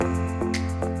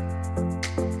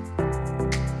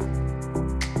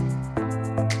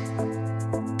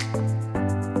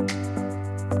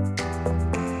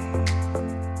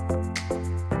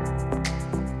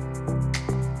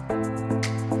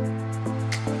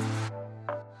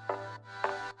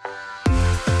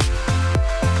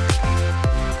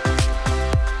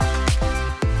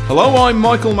Hello, I'm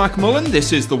Michael McMullen.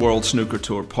 This is the World Snooker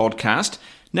Tour podcast.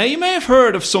 Now, you may have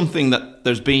heard of something that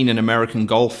there's been in American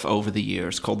golf over the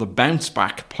years called the Bounce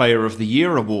Back Player of the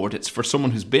Year Award. It's for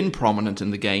someone who's been prominent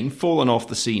in the game, fallen off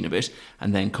the scene a bit,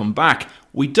 and then come back.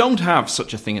 We don't have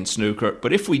such a thing in snooker,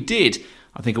 but if we did,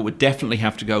 I think it would definitely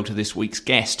have to go to this week's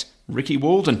guest, Ricky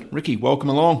Walden. Ricky, welcome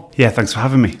along. Yeah, thanks for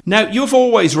having me. Now, you've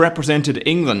always represented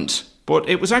England, but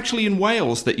it was actually in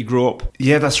Wales that you grew up.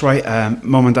 Yeah, that's right.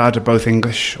 Mum and Dad are both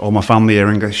English. All my family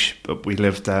are English, but we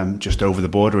lived just over the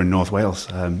border in North Wales,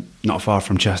 not far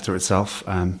from Chester itself.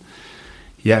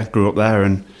 Grew up there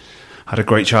and had a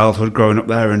great childhood growing up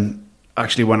there, and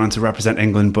actually went on to represent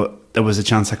England, but there was a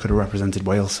chance I could have represented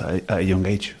Wales at a young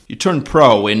age. You turned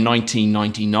pro in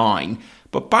 1999.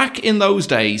 But back in those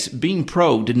days, being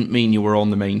pro didn't mean you were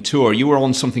on the main tour. You were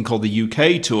on something called the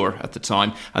UK Tour at the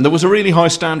time, and there was a really high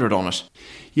standard on it.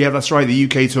 Yeah, that's right. The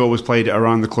UK Tour was played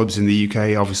around the clubs in the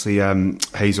UK. Obviously,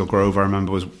 Hazel Grove, I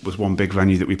remember, was one big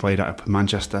venue that we played at up in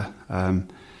Manchester.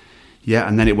 And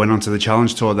then it went on to the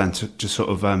Challenge Tour then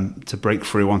to break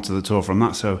through onto the tour from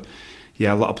that. So,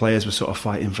 yeah, a lot of players were sort of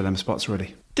fighting for them spots,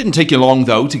 really. Didn't take you long,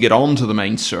 though, to get on to the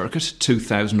main circuit.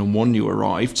 2001 you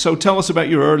arrived. So tell us about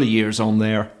your early years on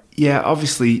there. Yeah,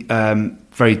 obviously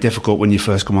very difficult when you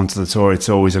first come onto the tour. It's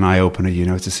always an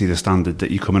eye-opener, to see the standard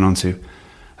that you're coming onto.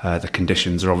 The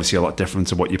conditions are obviously a lot different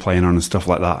to what you're playing on and stuff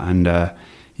like that. And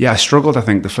I struggled, I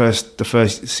think, the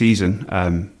first season.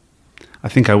 I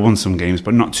think I won some games,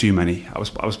 but not too many. I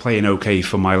was playing okay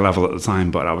for my level at the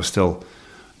time, but I was still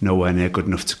nowhere near good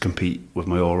enough to compete with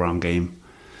my all-round game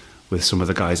with some of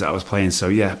the guys that I was playing. So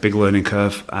yeah, big learning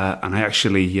curve. And I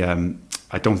actually,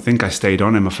 I don't think I stayed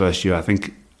on in my first year. I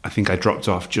think I dropped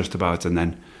off just about, and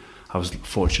then I was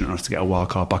fortunate enough to get a wild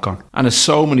card back on. And as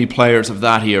so many players of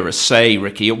that era say,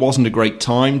 Ricky, it wasn't a great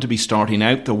time to be starting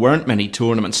out. There weren't many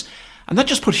tournaments. And that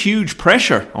just put huge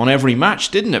pressure on every match,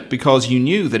 didn't it? Because you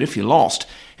knew that if you lost,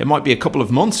 it might be a couple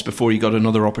of months before you got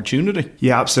another opportunity.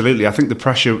 Yeah, absolutely. I think the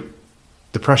pressure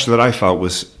that I felt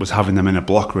was having them in a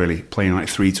block, really, playing like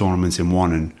 3 tournaments in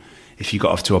one. And if you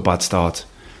got off to a bad start,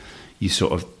 you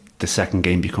the second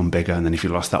game become bigger. And then if you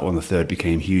lost that one, the third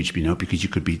became huge, because you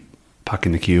could be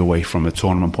packing the queue away from a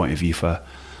tournament point of view for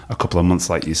a couple of months,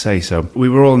 like you say. So we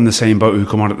were all in the same boat who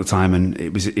come on at the time. And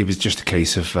it was just a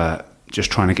case of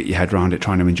just trying to get your head around it,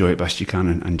 trying to enjoy it best you can,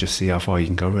 and just see how far you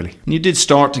can go, really. And you did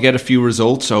start to get a few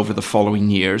results over the following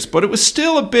years, but it was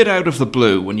still a bit out of the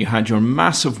blue when you had your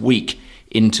massive week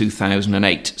in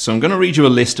 2008. So I'm going to read you a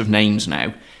list of names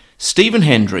now. Stephen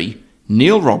Hendry,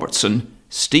 Neil Robertson,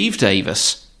 Steve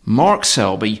Davis, Mark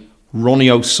Selby, Ronnie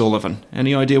O'Sullivan.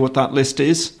 Any idea what that list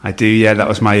is? I do, yeah. That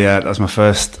was my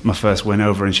first win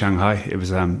over in Shanghai. It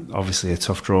was obviously a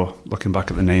tough draw, looking back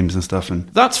at the names and stuff. And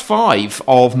that's 5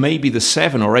 of maybe the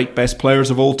 7 or 8 best players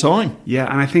of all time.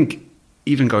 Yeah, and I think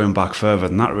even going back further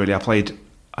than that, really,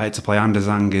 I had to play Anders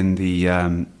Zhang in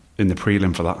the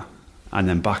prelim for that. And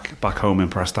then back home in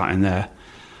Prestat in there,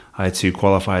 I had 2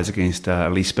 qualifiers against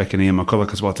Lee Spick and Ian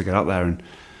McCulloch as well to get out there. And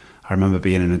I remember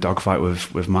being in a dogfight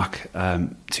with Mac,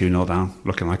 2-0 down,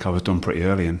 looking like I was done pretty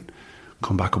early, and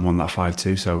come back and won that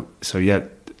 5-2. So yeah,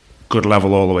 good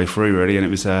level all the way through, really. And it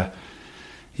was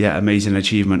amazing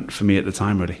achievement for me at the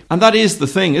time, really. And that is the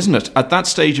thing, isn't it? At that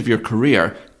stage of your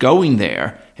career, going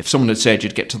there, if someone had said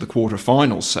you'd get to the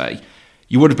quarterfinals, say,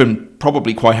 you would have been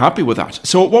probably quite happy with that.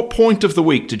 So at what point of the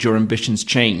week did your ambitions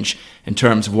change in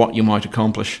terms of what you might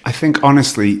accomplish? I think,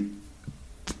 honestly,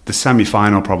 the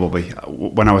semi-final probably.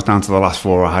 When I was down to the last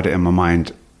 4, I had it in my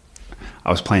mind.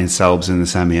 I was playing Selbs in the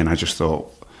semi, and I just thought,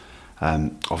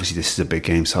 obviously this is a big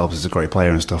game. Selbs is a great player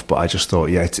and stuff, but I just thought,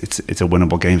 yeah, it's a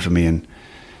winnable game for me, and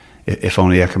if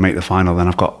only I can make the final, then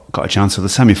I've got a chance. So the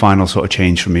semi-final sort of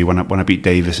changed for me when I beat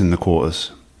Davis in the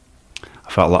quarters.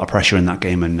 I felt a lot of pressure in that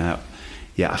game, and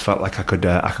I felt like I could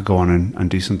go on and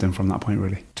do something from that point,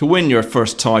 really. To win your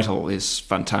first title is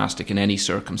fantastic in any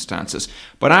circumstances,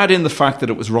 but add in the fact that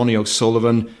it was Ronnie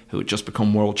O'Sullivan who had just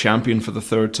become world champion for the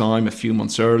 3rd time a few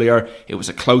months earlier. It was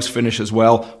a close finish as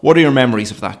well. What are your memories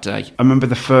of that day? I remember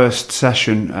the first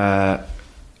session, I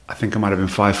think I might have been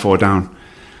 5-4 down,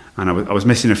 and I was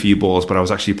missing a few balls, but I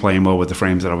was actually playing well with the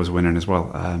frames that I was winning as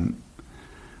well.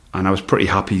 And I was pretty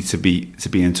happy to be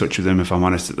in touch with them, if I'm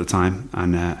honest, at the time.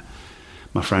 And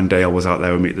my friend Dale was out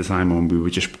there with me at the time, and we were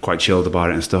just quite chilled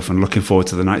about it and stuff, and looking forward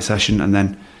to the night session. And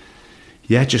then,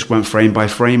 just went frame by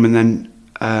frame. And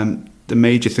then the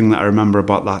major thing that I remember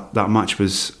about that match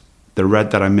was the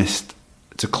red that I missed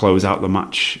to close out the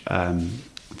match,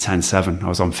 10-7. I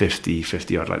was on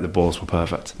 50 odd, like the balls were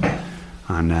perfect.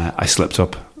 And I slipped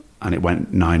up, and it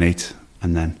went 9-8.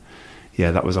 And then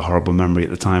yeah, that was a horrible memory at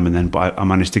the time. And then, but I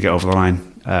managed to get over the line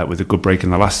with a good break in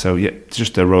the last. So yeah, it's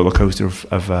just a roller coaster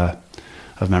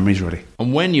of memories, really.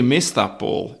 And when you miss that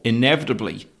ball,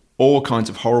 inevitably, all kinds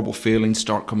of horrible feelings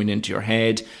start coming into your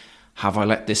head. Have I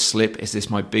let this slip? Is this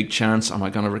my big chance? Am I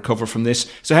going to recover from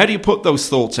this? So how do you put those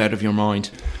thoughts out of your mind?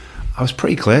 I was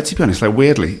pretty clear, to be honest. Like,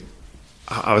 weirdly,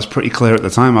 I was pretty clear at the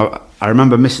time. I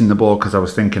remember missing the ball because I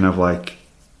was thinking of like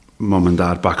mum and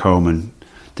dad back home and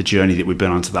the journey that we've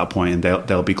been on to that point, and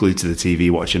they'll be glued to the TV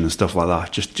watching and stuff like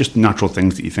that. Just natural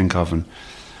things that you think of, and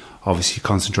obviously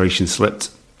concentration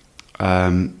slipped.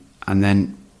 And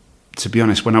then, to be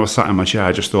honest, when I was sat in my chair,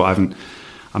 I just thought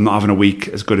I'm not having a week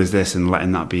as good as this and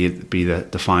letting that be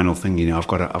the final thing. You know, I've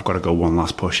got to go one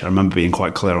last push. I remember being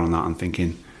quite clear on that and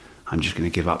thinking, I'm just going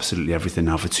to give absolutely everything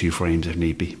now for 2 frames if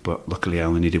need be. But luckily I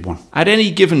only needed one. At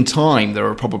any given time, there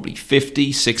are probably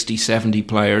 50, 60, 70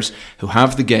 players who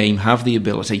have the game, have the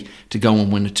ability to go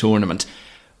and win a tournament.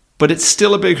 But it's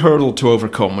still a big hurdle to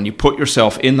overcome when you put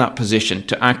yourself in that position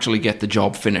to actually get the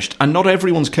job finished. And not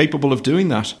everyone's capable of doing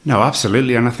that. No,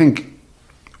 absolutely. And I think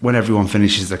when everyone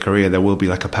finishes their career, there will be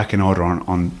like a pecking order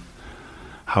on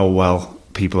how well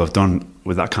people have done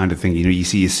with that kind of thing. You know, you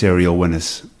see your serial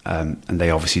winners, and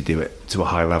they obviously do it to a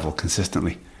high level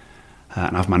consistently.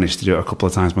 And I've managed to do it a couple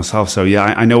of times myself. So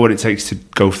yeah, I know what it takes to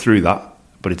go through that.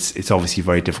 But it's obviously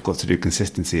very difficult to do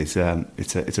consistency. It's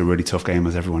a really tough game,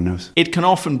 as everyone knows. It can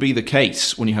often be the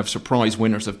case when you have surprise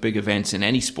winners of big events in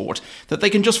any sport that they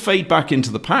can just fade back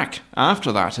into the pack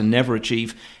after that and never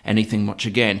achieve anything much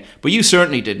again. But you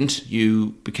certainly didn't.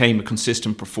 You became a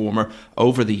consistent performer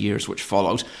over the years which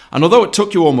followed. And although it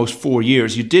took you almost 4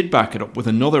 years, you did back it up with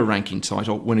another ranking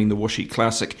title, winning the Wuxi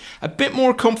Classic. A bit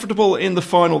more comfortable in the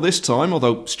final this time,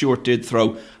 although Stuart did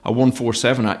throw a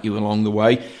 147 at you along the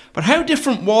way. But how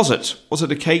different was it? Was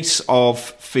it a case of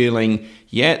feeling,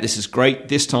 yeah, this is great,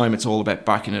 this time it's all about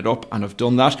backing it up, and I've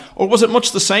done that? Or was it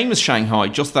much the same as Shanghai,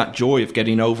 just that joy of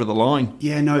getting over the line?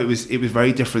 Yeah, no, it was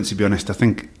very different, to be honest. I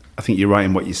think you're right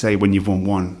in what you say. When you've won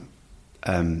one,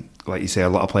 like you say, a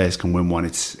lot of players can win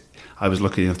one. I was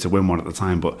lucky enough to win one at the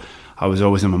time, but I was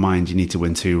always in my mind, you need to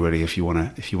win 2 really if you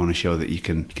want to show that you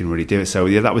can really do it. So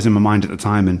yeah, that was in my mind at the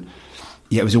time, and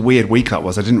yeah, it was a weird week that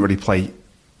was. I didn't really play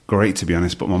great, to be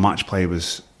honest, but my match play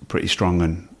was pretty strong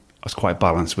and I was quite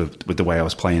balanced with the way I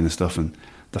was playing and stuff, and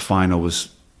the final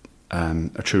was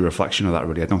a true reflection of that,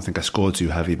 really. I don't think I scored too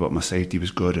heavy, but my safety was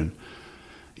good, and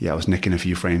yeah, I was nicking a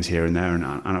few frames here and there, and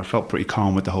I felt pretty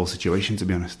calm with the whole situation, to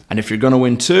be honest. And if you're going to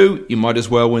win 2, you might as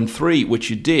well win 3, which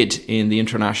you did in the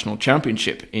International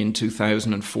Championship in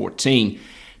 2014.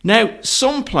 Now,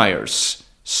 some players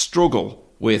struggle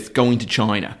with going to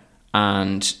China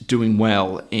and doing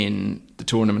well in the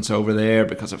tournaments over there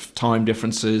because of time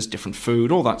differences, different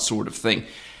food, all that sort of thing.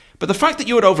 But the fact that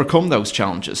you had overcome those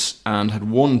challenges and had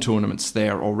won tournaments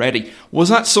there already, was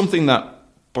that something that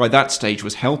by that stage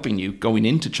was helping you going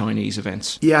into Chinese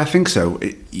events? Yeah, I think so.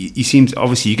 You seem to,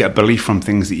 obviously you get belief from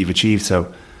things that you've achieved,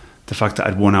 so the fact that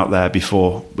I'd won out there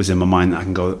before was in my mind that I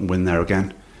can go and win there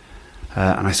again.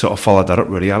 And I sort of followed that up,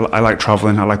 really. I like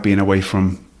travelling, I like being away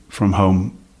from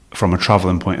home from a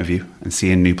travelling point of view and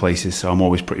seeing new places, so I'm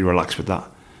always pretty relaxed with that.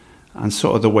 And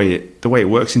sort of the way it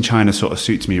works in China sort of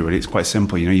suits me, really. It's quite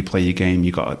simple, you know. You play your game,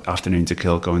 you got an afternoon to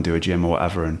kill, go and do a gym or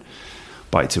whatever, and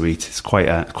bite to eat. It's quite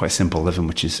simple living,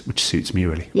 which suits me,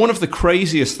 really. One of the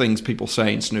craziest things people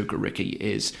say in snooker, Ricky,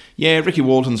 is, yeah, Ricky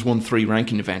Walton's won 3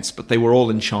 ranking events, but they were all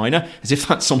in China, as if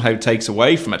that somehow takes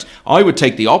away from it. I would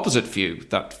take the opposite view,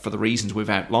 that for the reasons we've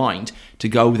outlined, to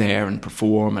go there and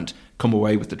perform and come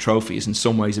away with the trophy is in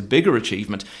some ways a bigger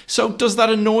achievement. So does that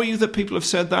annoy you that people have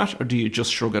said that, or do you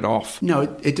just shrug it off? No,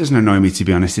 it doesn't annoy me, to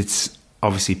be honest. It's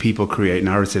obviously people create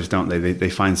narratives, don't they? They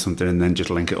find something and then just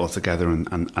link it all together,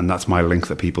 and that's my link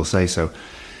that people say. So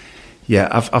yeah,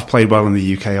 I've played well in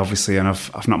the UK, obviously, and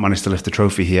I've not managed to lift a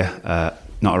trophy here,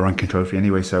 not a ranking trophy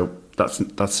anyway. So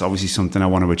that's obviously something I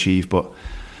want to achieve. But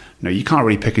you know, you can't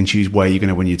really pick and choose where you're going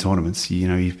to win your tournaments. You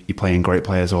know, you're playing great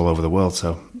players all over the world,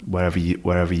 so wherever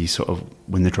you sort of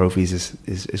win the trophies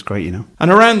is great, you know. And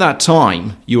around that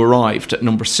time, you arrived at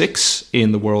number 6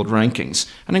 in the world rankings,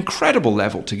 an incredible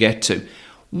level to get to.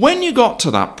 When you got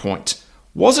to that point,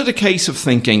 was it a case of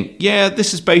thinking, yeah,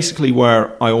 this is basically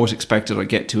where I always expected I'd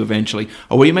get to eventually,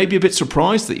 or were you maybe a bit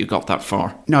surprised that you got that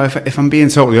far? No, if I'm being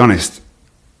totally honest,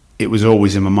 it was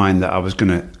always in my mind that I was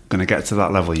gonna get to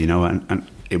that level, you know, and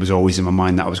it was always in my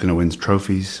mind that I was going to win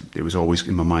trophies. It was always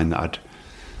in my mind that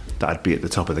I'd be at the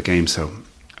top of the game. So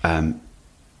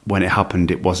when it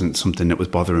happened, it wasn't something that was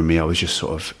bothering me. I was just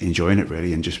sort of enjoying it,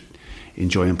 really, and just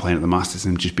enjoying playing at the Masters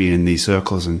and just being in these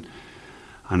circles. And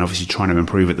and obviously trying to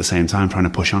improve at the same time, trying to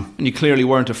push on. And you clearly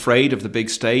weren't afraid of the big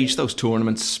stage. Those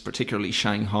tournaments, particularly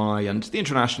Shanghai and the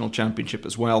International Championship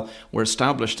as well, were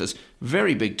established as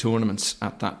very big tournaments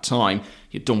at that time.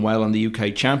 You'd done well in the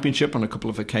UK Championship on a couple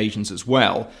of occasions as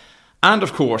well. And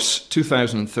of course,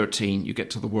 2013, you get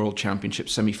to the World Championship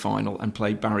semi-final and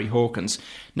play Barry Hawkins.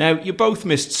 Now, you both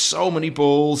missed so many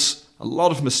balls, a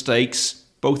lot of mistakes,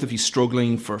 both of you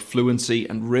struggling for fluency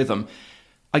and rhythm.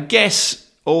 I guess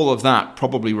all of that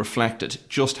probably reflected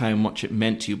just how much it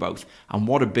meant to you both and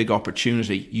what a big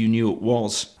opportunity you knew it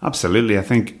was. Absolutely. I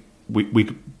think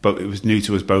but it was new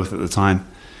to us both at the time.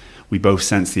 We both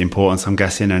sensed the importance, I'm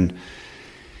guessing, and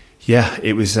yeah,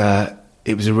 it was a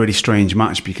really strange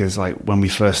match because like when we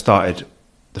first started,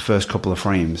 the first couple of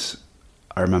frames,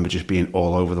 I remember just being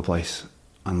all over the place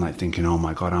and like thinking, oh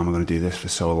my God, how am I going to do this for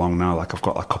so long now? Like I've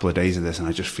got a couple of days of this and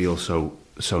I just feel so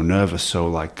nervous,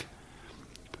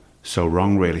 so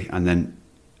wrong really. And then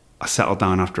I settled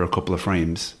down after a couple of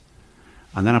frames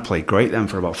and then I played great then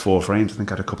for about 4 frames. I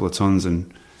think I had a couple of tons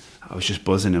and I was just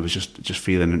buzzing. It was just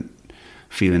feeling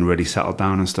really settled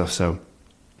down and stuff. So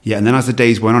yeah, and then as the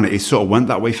days went on, it sort of went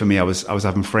that way for me. I was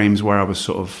having frames where I was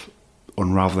sort of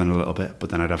unraveling a little bit, but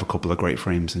then I'd have a couple of great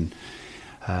frames and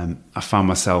I found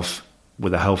myself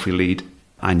with a healthy lead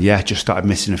and yeah, just started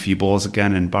missing a few balls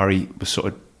again, and Barry was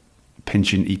sort of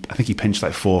pinching. I think he pinched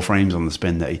like 4 frames on the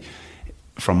spin that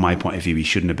from my point of view, he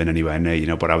shouldn't have been anywhere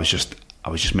near, but I was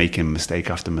just making mistake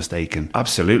after mistake. And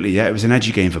absolutely, yeah, it was an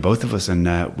edgy game for both of us,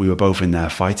 and we were both in there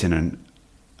fighting, and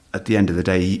at the end of the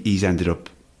day, he's ended up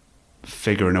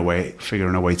figuring a way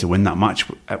to win that match,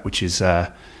 which is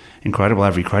incredible.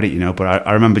 Every credit, but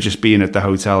I remember just being at the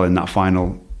hotel in that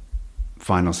final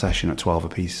session at 12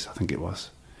 apiece, I think it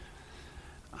was,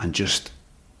 and just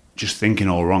thinking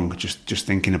all wrong, just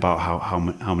thinking about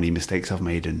how many mistakes I've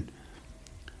made and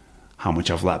how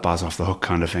much I've let Baz off the hook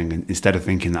kind of thing, and instead of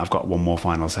thinking that I've got one more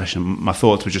final session, my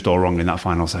thoughts were just all wrong in that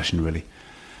final session really.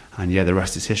 And yeah, the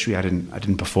rest is history. I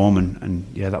didn't perform, and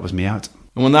yeah, that was me out.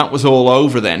 And when that was all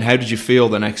over then, how did you feel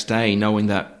the next day, knowing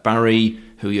that Barry,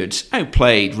 who you'd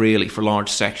outplayed really for large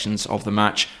sections of the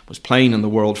match, was playing in the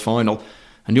world final,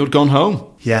 and you'd gone home?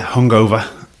 Yeah, hungover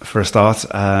for a start,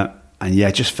 and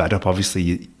yeah, just fed up.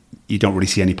 Obviously, you don't really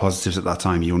see any positives at that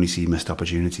time. You only see missed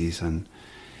opportunities, and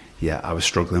yeah, I was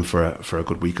struggling for a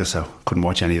good week or so. Couldn't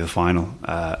watch any of the final.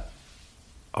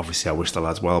 Obviously, I wish the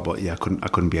lads well, but yeah, I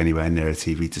couldn't be anywhere near a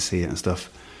TV to see it and stuff.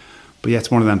 But yeah,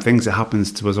 it's one of them things that happens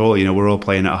to us all. We're all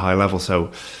playing at a high level,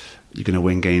 so you're going to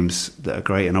win games that are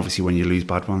great, and obviously when you lose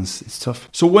bad ones, it's tough.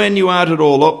 So when you add it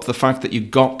all up, the fact that you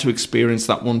got to experience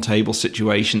that one-table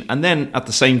situation, and then at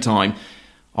the same time,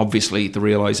 obviously the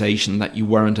realisation that you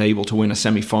weren't able to win a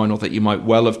semi-final that you might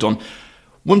well have done.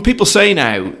 When people say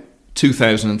now,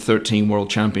 2013 World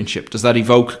Championship, does that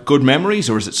evoke good memories,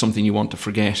 or is it something you want to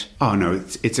forget? Oh no,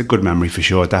 it's a good memory for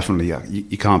sure, definitely.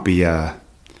 You can't be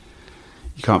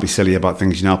silly about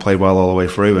things. I played well all the way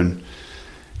through, and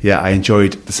yeah, I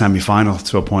enjoyed the semi-final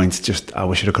to a point. Just I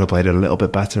wish I could have played it a little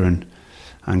bit better and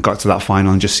got to that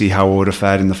final and just see how I would have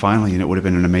fared in the final. It would have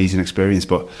been an amazing experience.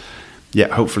 But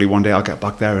yeah, hopefully one day I'll get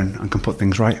back there and can put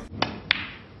things right.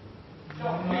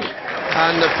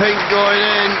 And the pink going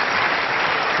in.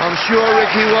 I'm sure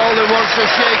Ricky Walden wants to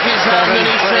shake his hand, and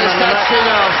he says that's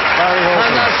enough.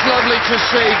 And that's lovely to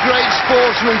see. Great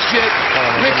sportsmanship.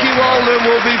 Ricky Walden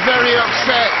will be very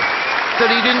upset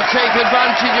that he didn't take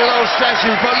advantage of those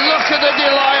sessions. But look at the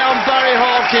delay on Barry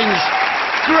Hawkins.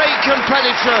 Great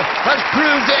competitor, has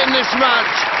proved it in this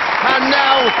match. And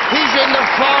now he's in the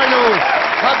final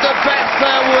of the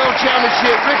Betfair World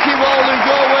Championship. Ricky Walden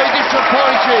go away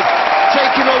disappointed.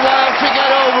 Taking a while to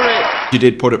get over it. You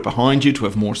did put it behind you to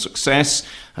have more success.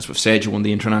 As we've said, you won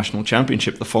the International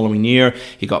Championship the following year.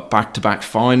 You got back-to-back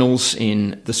finals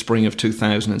in the spring of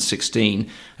 2016.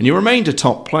 And you remained a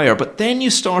top player, but then you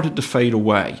started to fade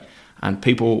away. And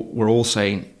people were all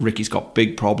saying Ricky's got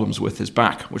big problems with his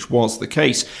back, which was the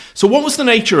case. So what was the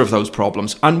nature of those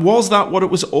problems? And was that what it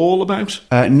was all about?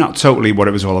 Not totally what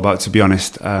it was all about, to be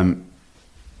honest.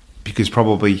 Because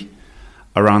probably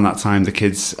around that time, the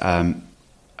kids,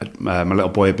 my little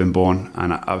boy had been born,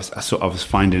 and I was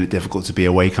finding it difficult to be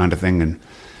away, kind of thing, and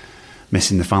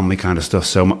missing the family kind of stuff.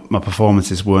 So my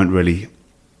performances weren't really.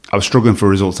 I was struggling for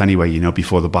results anyway,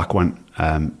 before the back went.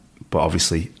 But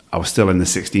obviously, I was still in the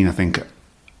 16, I think,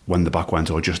 when the back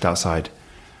went, or just outside.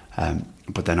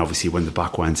 But then, obviously, when the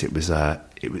back went, it was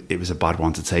a bad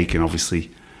one to take, and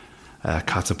obviously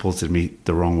catapulted me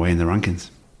the wrong way in the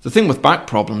rankings. The thing with back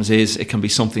problems is it can be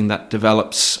something that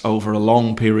develops over a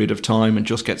long period of time and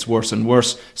just gets worse and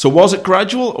worse. So was it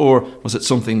gradual, or was it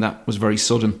something that was very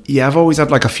sudden? Yeah, I've always had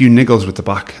like a few niggles with the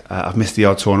back. I've missed the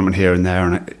odd tournament here and there,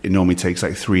 and it normally takes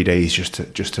like 3 days just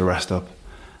to rest up.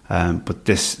 But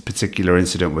this particular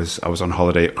incident I was on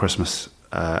holiday at Christmas.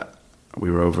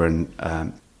 We were over in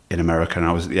America, and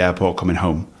I was at the airport coming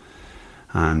home,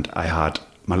 and I had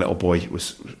my little boy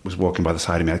was walking by the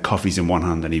side of me. I had coffees in one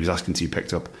hand, and he was asking to be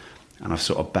picked up. And I've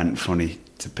sort of bent funny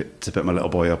to pick my little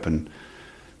boy up and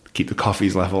keep the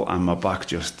coffees level, and my back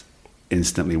just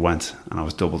instantly went, and I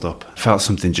was doubled up. I felt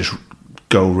something just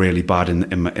go really bad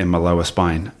in my lower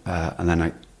spine, and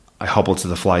then I hobbled to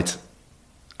the flight,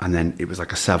 and then it was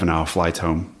like a 7-hour flight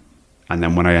home. And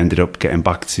then when I ended up getting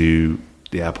back to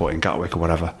the airport in Gatwick or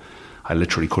whatever, I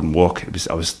literally couldn't walk.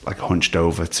 I was like hunched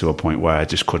over to a point where I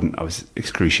just couldn't. I was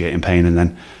excruciating pain. And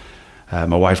then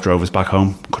my wife drove us back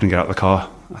home. Couldn't get out of the car.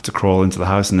 I had to crawl into the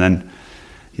house. And then,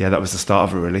 yeah, that was the start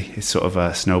of it, really. It sort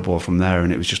of snowballed from there.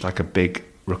 And it was just like a big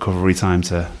recovery time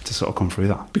to sort of come through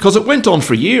that. Because it went on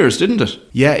for years, didn't it?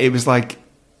 Yeah, it was like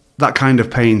that kind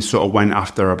of pain sort of went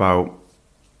after about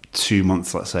 2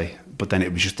 months, let's say. But then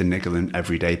it was just a niggling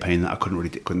everyday pain that I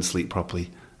couldn't sleep properly,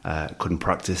 couldn't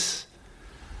practice.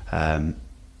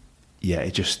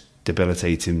 It just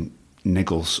debilitating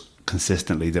niggles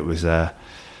consistently. That was, on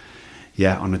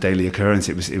a daily occurrence.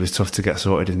 It was tough to get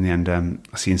sorted in the end.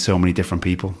 I've seen so many different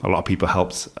people. A lot of people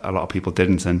helped, a lot of people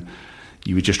didn't, and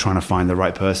you were just trying to find the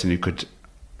right person who could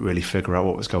really figure out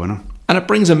what was going on. And it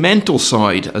brings a mental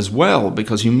side as well,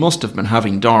 because you must have been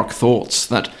having dark thoughts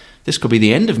that this could be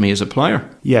the end of me as a player.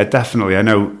 Yeah, definitely. I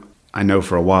know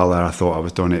for a while there I thought I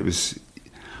was done.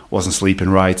 Wasn't sleeping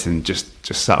right, and just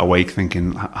sat awake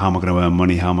thinking, how am I going to earn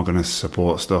money? How am I going to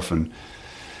support stuff? And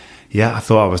yeah, I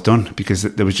thought I was done, because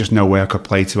there was just no way I could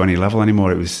play to any level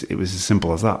anymore. It was as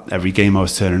simple as that. Every game I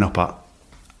was turning up at,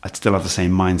 I'd still have the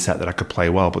same mindset that I could play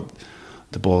well, but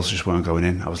the balls just weren't going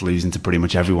in. I was losing to pretty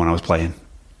much everyone I was playing,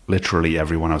 literally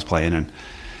everyone I was playing, and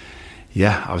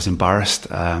yeah, I was embarrassed.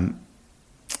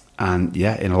 And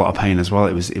yeah, in a lot of pain as well.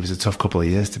 It was a tough couple of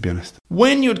years, to be honest.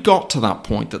 When you'd got to that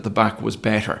point that the back was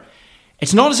better,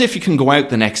 it's not as if you can go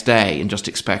out the next day and just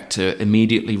expect to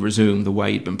immediately resume the way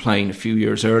you'd been playing a few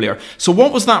years earlier. So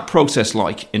what was that process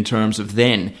like in terms of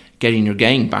then getting your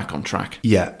game back on track?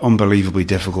 Yeah, unbelievably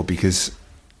difficult, because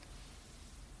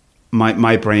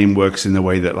my brain works in the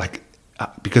way that, like,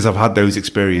 because I've had those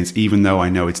experiences, even though I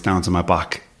know it's down to my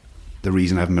back, the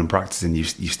reason I haven't been practicing, you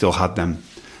still had them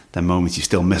moments. You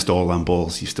still missed all them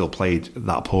balls. You still played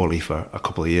that poorly for a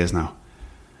couple of years now.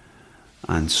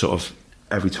 And sort of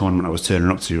every tournament I was turning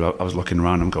up to, I was looking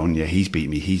around, I'm going, yeah, he's beat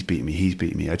me.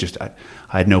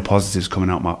 I had no positives coming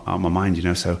out my mind, you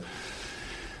know. So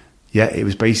yeah, it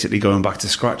was basically going back to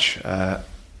scratch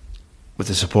with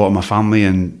the support of my family,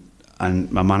 and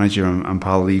my manager and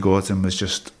pal Lee Gorton was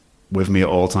just with me at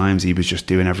all times. He was just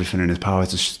doing everything in his power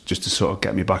just to sort of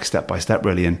get me back step by step,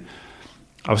 really. And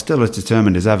I was still as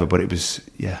determined as ever, but it was,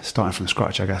 starting from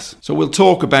scratch, I guess. So we'll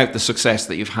talk about the success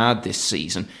that you've had this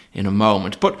season in a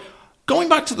moment. But going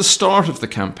back to the start of the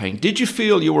campaign, did you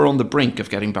feel you were on the brink of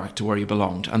getting back to where you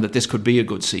belonged and that this could be a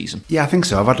good season? Yeah, I think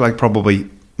so. I've had probably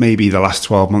maybe the last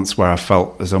 12 months where I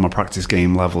felt as though my practice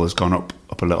game level has gone up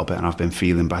a little bit, and I've been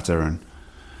feeling better, and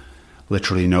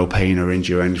literally no pain or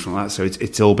injury or anything like that. So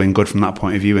it's all been good from that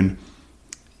point of view. And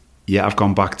yeah, I've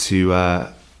gone back to...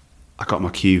 I got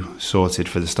my cue sorted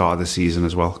for the start of the season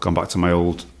as well. Gone back to my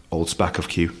old spec of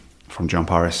cue from John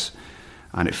Paris,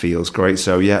 and it feels great.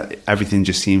 So yeah, everything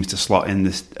just seems to slot in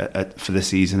this for this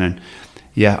season. And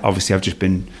yeah, obviously I've just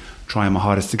been trying my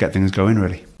hardest to get things going,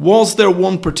 really. Was there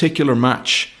one particular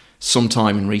match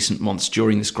sometime in recent months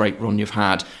during this great run you've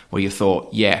had where you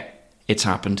thought, yeah, it's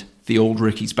happened, the old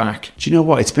Ricky's back? Do you know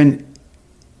what? It's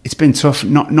been tough.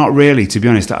 Not really, to be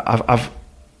honest. I've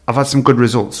had some good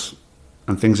results,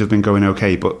 and things have been going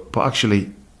okay, but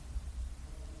actually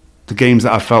the games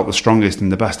that I've felt the strongest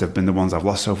and the best have been the ones I've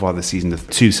lost so far this season. The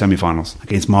 2 semi-finals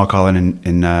against Mark Allen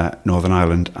in Northern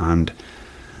Ireland and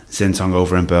Xintong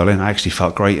over in Berlin. I actually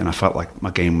felt great, and I felt like my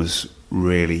game was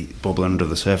really bubbling under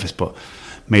the surface, but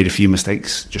made a few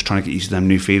mistakes just trying to get used to them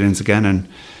new feelings again. And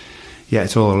yeah,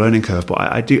 it's all a learning curve, but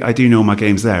I do know my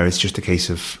game's there. It's just a case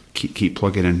of keep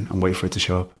plugging in and wait for it to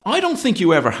show up. I don't think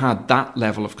you ever had that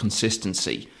level of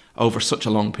consistency over such a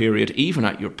long period, even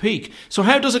at your peak. So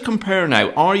how does it compare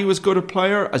now? Are you as good a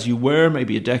player as you were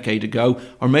maybe a decade ago,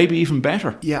 or maybe even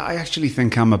better? Yeah, I actually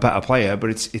think I'm a better player, but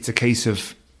it's a case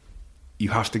of you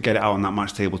have to get it out on that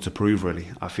match table to prove, really.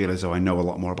 I feel as though I know a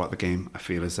lot more about the game. I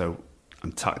feel as though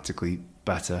I'm tactically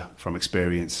better from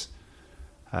experience.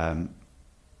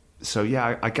 So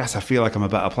yeah, I guess I feel like I'm a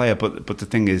better player, but the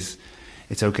thing is,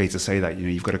 it's okay to say that.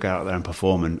 You've got to get out there and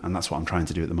perform, and that's what I'm trying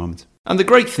to do at the moment. And the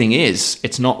great thing is,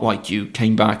 it's not like you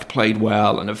came back, played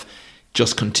well, and have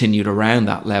just continued around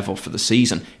that level for the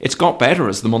season. It's got better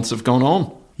as the months have gone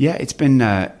on. Yeah, it's been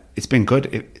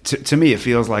good. To me, it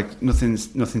feels like nothing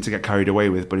to get carried away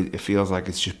with, but it feels like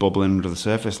it's just bubbling under the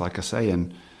surface, like I say,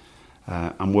 and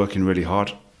I'm working really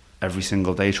hard every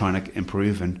single day trying to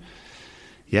improve, and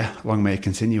yeah, long may it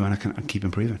continue, and I can keep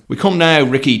improving. We come now,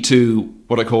 Ricky, to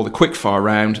what I call the quickfire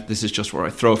round. This is just where I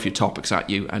throw a few topics at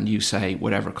you and you say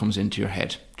whatever comes into your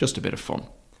head. Just a bit of fun.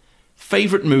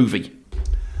 Favourite movie?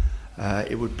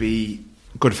 It would be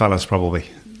Goodfellas, probably.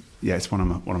 Yeah, it's one of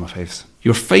my faves.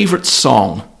 Your favourite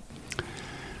song?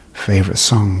 Favourite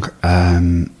song?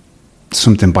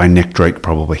 Something by Nick Drake,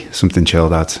 probably. Something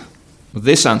chilled out. Well,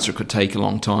 this answer could take a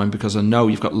long time because I know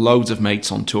you've got loads of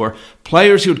mates on tour.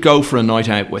 Players you'd go for a night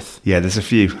out with? Yeah, there's a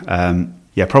few.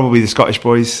 Probably the Scottish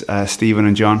boys, Stephen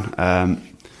and John. And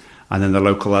then the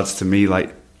local lads to me,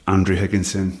 like Andrew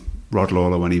Higginson, Rod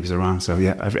Lawler when he was around. So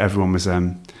yeah, everyone was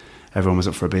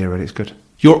up for a beer, really. It's good.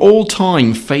 Your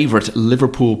all-time favourite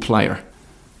Liverpool player?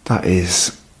 That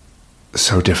is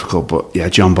so difficult, but yeah,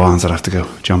 John Barnes, I'd have to go.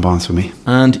 John Barnes for me.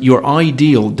 And your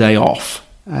ideal day off?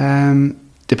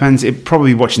 Depends. It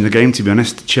probably watching the game, to be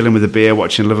honest. Chilling with a beer,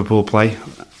 watching Liverpool play,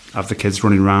 have the kids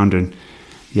running around, and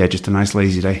yeah, just a nice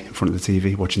lazy day in front of the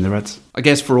TV watching the Reds. I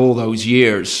guess for all those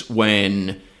years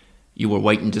when you were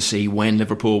waiting to see when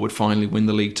Liverpool would finally win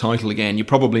the league title again, you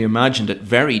probably imagined it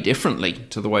very differently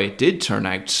to the way it did turn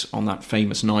out on that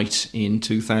famous night in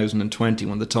 2020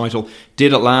 when the title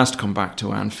did at last come back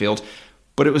to Anfield.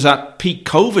 But it was at peak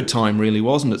COVID time, really,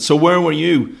 wasn't it? So where were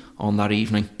you on that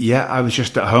evening? Yeah, I was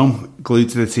just at home, glued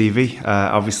to the TV,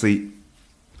 obviously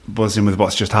buzzing with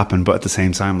what's just happened, but at the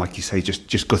same time, like you say,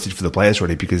 just gutted for the players,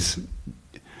 really, because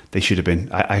they should have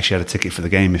been. I actually had a ticket for the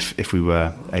game if we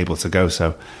were able to go,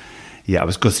 so yeah, I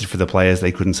was gutted for the players.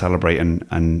 They couldn't celebrate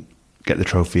and get the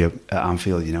trophy at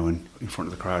Anfield, in front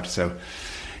of the crowd. So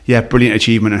yeah, brilliant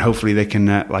achievement, and hopefully they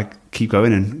can keep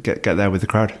going and get there with the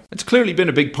crowd. It's clearly been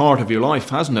a big part of your life,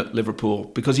 hasn't it, Liverpool?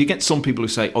 Because you get some people who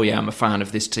say, oh yeah, I'm a fan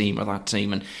of this team or that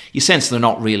team, and you sense they're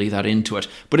not really that into it.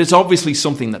 But it's obviously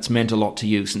something that's meant a lot to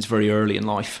you since very early in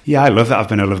life. Yeah, I love it. I've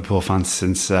been a Liverpool fan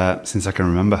since I can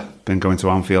remember. Been going to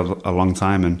Anfield a long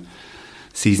time, and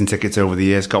season tickets over the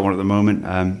years, got one at the moment.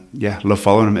 Love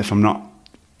following them. If I'm not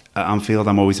at Anfield,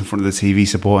 I'm always in front of the TV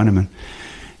supporting them, and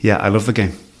yeah, I love the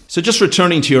game. So just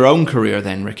returning to your own career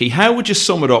then, Ricky, how would you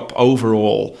sum it up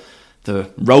overall? The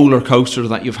roller coaster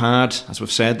that you've had, as we've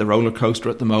said, the roller coaster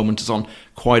at the moment is on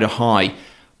quite a high.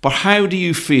 But how do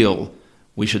you feel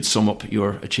we should sum up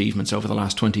your achievements over the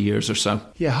last 20 years or so?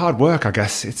 Yeah, hard work, I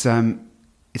guess.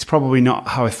 It's probably not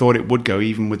how I thought it would go,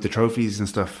 even with the trophies and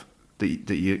stuff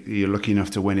that you're lucky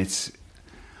enough to win.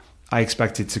 I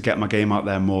expected to get my game out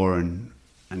there more and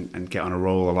get on a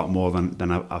roll a lot more than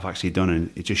I've actually done,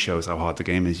 and it just shows how hard the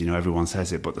game is. Everyone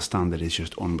says it, but the standard is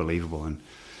just unbelievable, and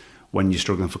when you're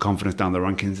struggling for confidence down the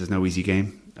rankings, there's no easy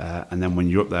game, and then when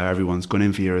you're up there, everyone's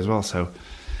gunning for you as well. So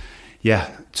yeah,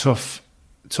 tough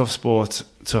sport,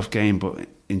 tough game, but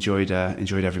enjoyed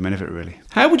every minute of it, really.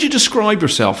 How would you describe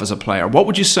yourself as a player? What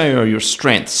would you say are your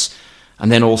strengths,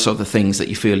 and then also the things that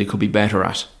you feel you could be better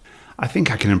at? I think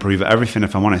I can improve at everything,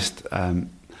 if I'm honest. I'm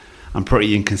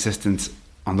pretty inconsistent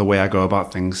on the way I go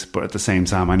about things, but at the same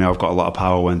time, I know I've got a lot of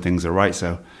power when things are right.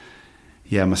 So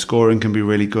yeah, my scoring can be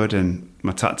really good and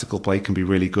my tactical play can be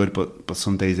really good, but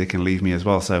some days they can leave me as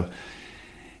well. So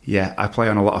yeah, I play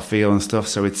on a lot of feel and stuff,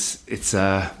 so it's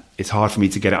hard for me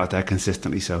to get out there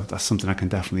consistently, so that's something I can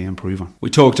definitely improve on.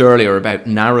 We talked earlier about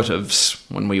narratives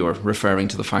when we were referring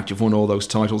to the fact you've won all those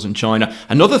titles in China.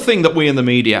 Another thing that we in the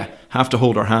media have to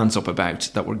hold our hands up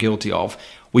about, that we're guilty of,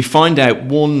 we find out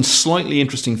one slightly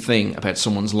interesting thing about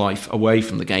someone's life away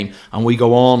from the game, and we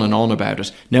go on and on about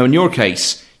it. Now, in your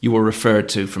case, you were referred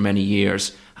to for many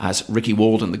years as Ricky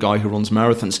Walden, the guy who runs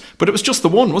marathons, but it was just the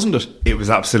one, wasn't it? It was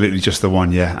absolutely just the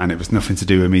one, yeah, and it was nothing to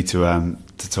do with me to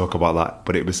talk about that.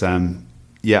 But it was, I'd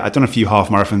done a few half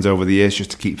marathons over the years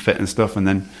just to keep fit and stuff, and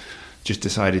then just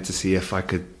decided to see if I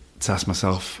could task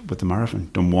myself with the marathon.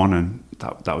 Done one, and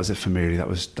that was it for me, really. That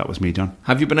was me done.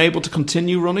 Have you been able to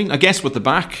continue running? I guess with the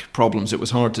back problems, it was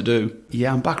hard to do.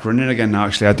 Yeah, I'm back running again now.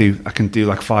 Actually, I can do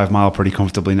like 5 mile pretty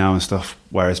comfortably now and stuff.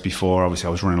 Whereas before, obviously,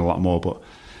 I was running a lot more. But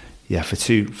yeah, for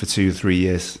 3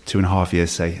 years, 2.5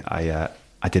 years, say,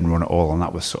 I didn't run at all, and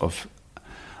that was sort of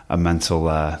a mental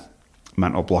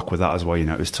mental block with that as well. You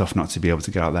know, it was tough not to be able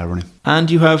to get out there running.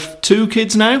 And you have 2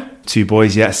 kids now? 2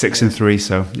 boys, 6 and 3.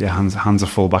 So yeah, hands are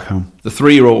full back home. The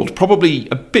 3-year-old, probably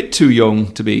a bit too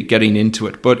young to be getting into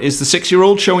it, but is the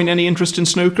 6-year-old showing any interest in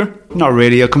snooker? Not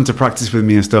really. He'll come to practice with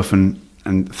me and stuff and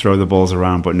throw the balls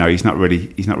around, but no, he's not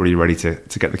really ready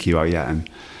to get the cue out yet. And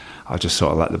I'll just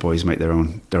sort of let the boys make their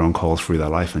own calls through their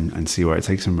life and see where it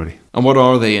takes them, really. And what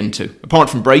are they into? Apart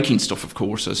from breaking stuff, of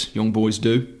course, as young boys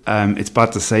do. It's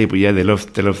bad to say, but yeah, they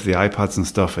love the iPads and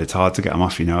stuff. It's hard to get them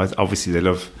off, you know. Obviously, they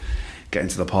love getting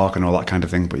to the park and all that kind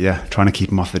of thing, but yeah, trying to keep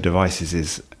them off the devices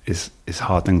is a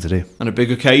hard thing to do. And a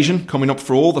big occasion coming up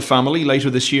for all the family later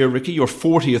this year, Ricky, your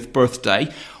 40th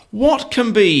birthday. What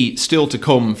can be still to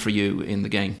come for you in the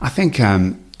game? I think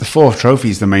the 4th trophy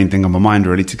is the main thing on my mind,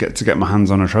 really, to get my hands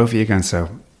on a trophy again. So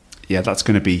yeah, that's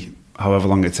going to be, however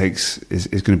long it takes, is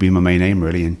going to be my main aim,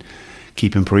 really, and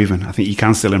keep improving. I think you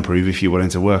can still improve if you're willing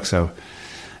to work, so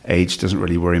age doesn't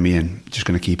really worry me, and just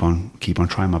going to keep on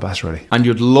trying my best, really. And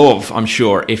you'd love, I'm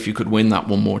sure, if you could win that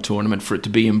one more tournament, for it to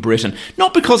be in Britain,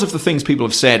 not because of the things people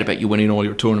have said about you winning all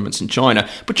your tournaments in China,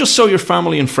 but just so your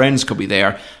family and friends could be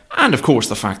there, and of course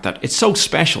the fact that it's so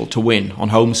special to win on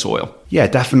home soil. Yeah,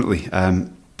 definitely.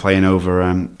 Playing over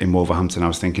in Wolverhampton, I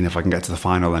was thinking if I can get to the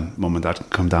final, then mum and dad can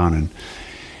come down, and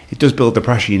it does build the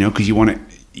pressure, you know, because you want it.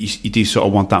 You do sort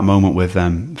of want that moment with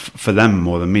them, for them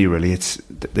more than me, really.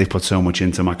 They put so much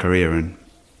into my career, and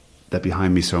they're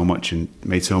behind me so much and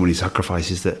made so many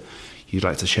sacrifices that you'd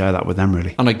like to share that with them,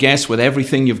 really. And I guess with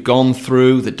everything you've gone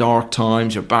through, the dark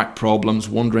times, your back problems,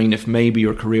 wondering if maybe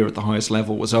your career at the highest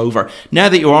level was over, now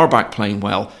that you are back playing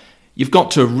well, you've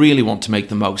got to really want to make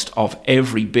the most of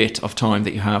every bit of time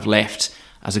that you have left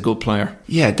as a good player.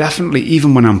 Yeah, definitely.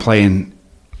 Even when I'm playing,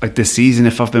 like this season,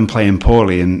 if I've been playing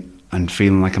poorly and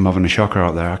feeling like I'm having a shocker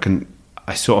out there,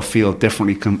 I sort of feel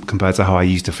differently compared to how I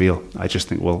used to feel. I just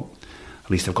think, well,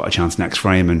 at least I've got a chance next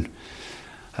frame. And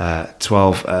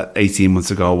 18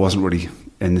 months ago, I wasn't really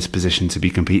in this position to be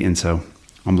competing, so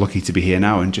I'm lucky to be here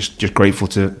now, and just grateful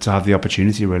to have the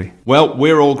opportunity, really. Well,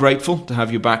 we're all grateful to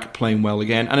have you back playing well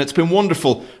again, and it's been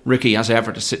wonderful, Ricky, as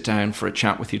ever, to sit down for a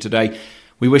chat with you today.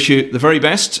 We wish you the very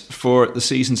best for the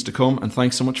seasons to come, and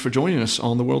thanks so much for joining us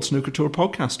on the World Snooker Tour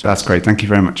podcast. That's great. Thank you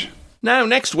very much. Now,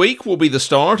 next week will be the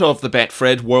start of the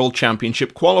Betfred World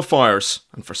Championship qualifiers,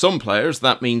 and for some players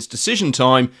that means decision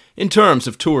time in terms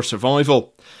of tour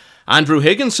survival. Andrew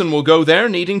Higginson will go there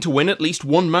needing to win at least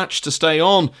one match to stay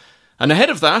on, and ahead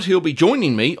of that he'll be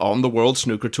joining me on the World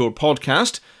Snooker Tour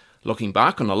podcast, looking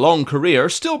back on a long career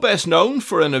still best known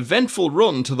for an eventful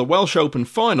run to the Welsh Open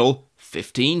final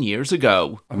 15 years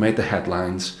ago. I made the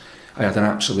headlines. I had an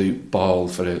absolute ball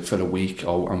for a week,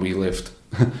 and we lived,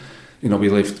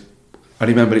 I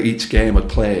remember each game I'd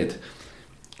played,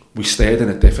 we stayed in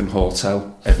a different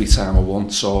hotel every time I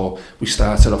won. So we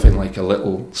started off in like a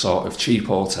little sort of cheap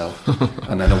hotel,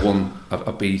 and then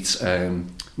I beat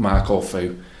Mark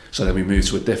Orfu. So then we moved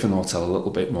to a different hotel a little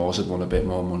bit more, so I'd won a bit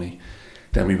more money.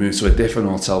 Then we moved to a different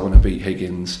hotel when I beat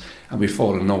Higgins, and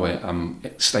before I know it, I'm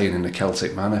staying in the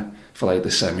Celtic Manor for like the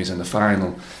semis and the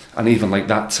final. And even like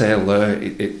that tail there,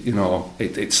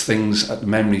 it's things,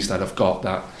 memories that I've got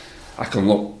that I can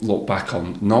look back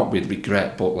on, not with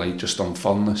regret, but like just on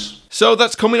fondness. So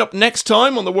that's coming up next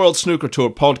time on the World Snooker Tour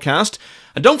podcast.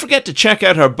 And don't forget to check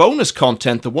out our bonus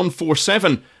content, the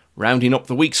 147, rounding up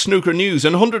the week's snooker news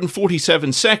in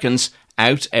 147 seconds,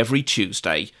 out every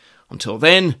Tuesday. Until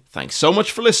then, thanks so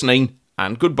much for listening,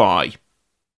 and goodbye.